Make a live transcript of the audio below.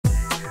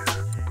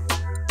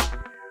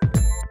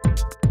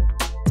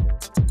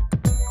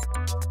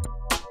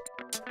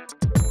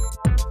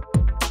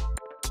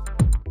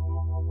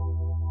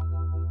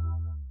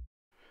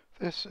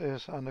This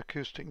is an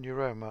acoustic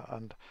neuroma,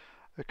 and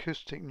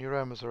acoustic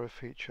neuromas are a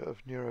feature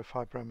of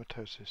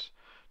neurofibromatosis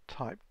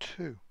type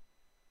 2.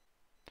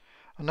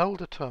 An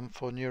older term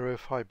for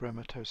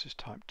neurofibromatosis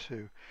type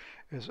 2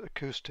 is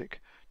acoustic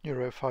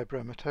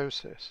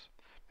neurofibromatosis,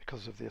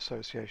 because of the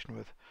association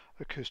with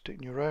acoustic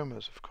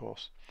neuromas, of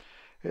course.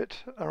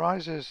 It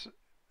arises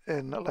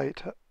in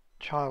late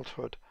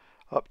childhood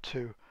up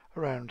to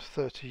around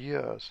 30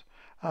 years,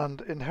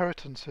 and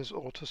inheritance is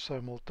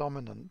autosomal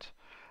dominant,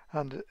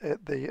 and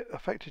the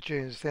affected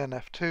gene is the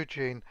NF2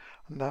 gene,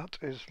 and that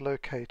is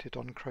located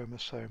on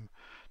chromosome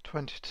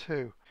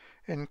 22.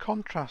 In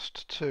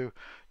contrast to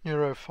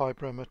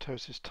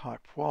neurofibromatosis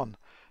type 1,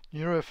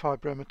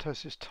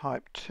 neurofibromatosis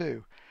type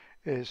 2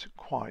 is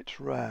quite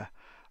rare,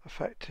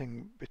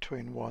 affecting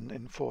between 1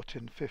 in 40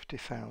 and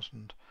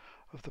 50,000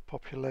 of the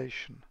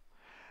population,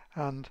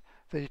 and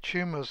the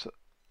tumours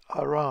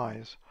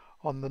arise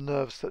on the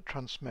nerves that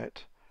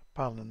transmit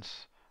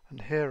balance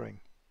and hearing.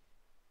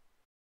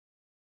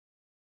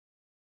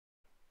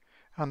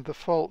 And the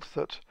fault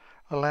that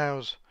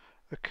allows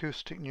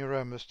acoustic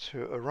neuromas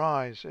to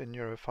arise in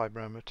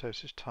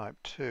neurofibromatosis type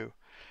 2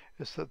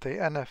 is that the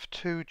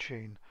NF2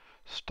 gene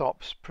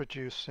stops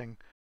producing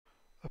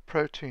a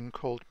protein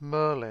called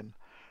Merlin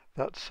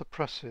that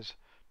suppresses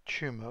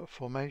tumour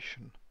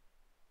formation.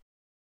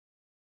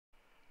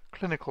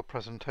 Clinical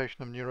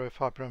presentation of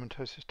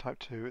neurofibromatosis type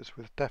 2 is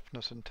with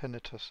deafness and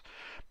tinnitus,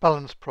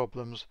 balance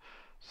problems,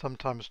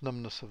 sometimes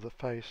numbness of the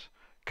face,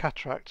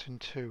 cataract in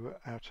 2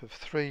 out of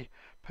 3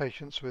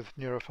 patients with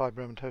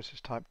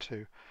neurofibromatosis type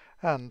 2,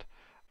 and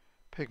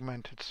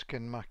pigmented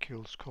skin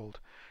macules called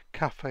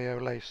café au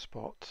lait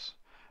spots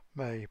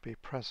may be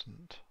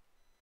present,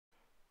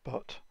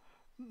 but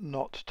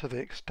not to the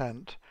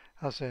extent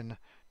as in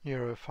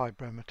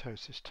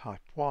neurofibromatosis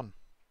type 1.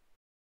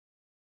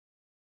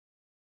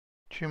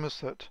 Tumours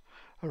that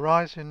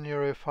arise in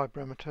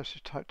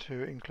neurofibromatosis type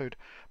 2 include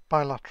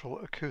bilateral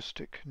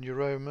acoustic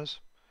neuromas,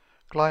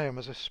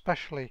 gliomas,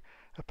 especially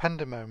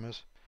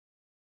ependymomas,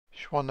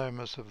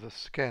 schwannomas of the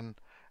skin,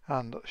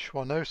 and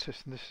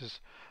schwannosis, and this is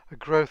a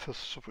growth of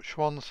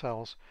Schwann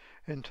cells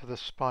into the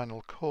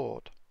spinal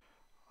cord.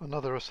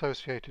 Another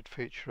associated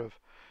feature of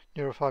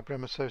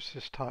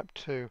neurofibromatosis type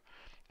 2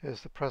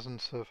 is the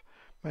presence of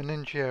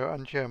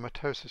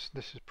meningioangiomatosis.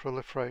 This is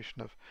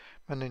proliferation of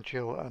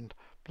meningeal and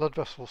blood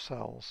vessel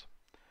cells.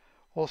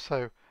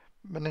 Also,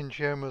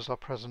 meningiomas are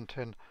present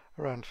in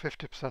around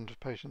 50% of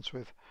patients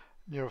with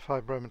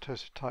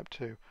neurofibromatosis type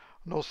 2,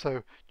 and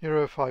also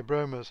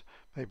neurofibromas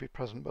may be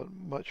present, but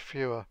much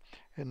fewer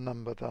in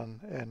number than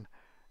in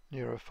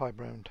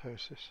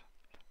neurofibromatosis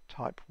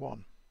type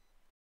 1.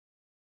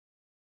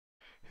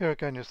 Here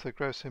again is the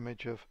gross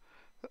image of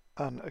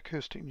an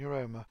acoustic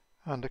neuroma,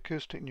 and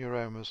acoustic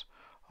neuromas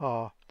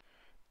are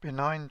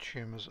benign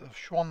tumours of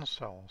Schwann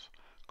cells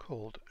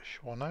called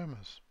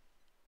schwannomas.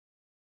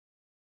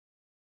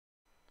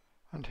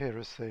 And here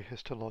is the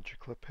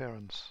histological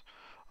appearance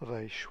of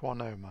a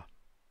schwannoma.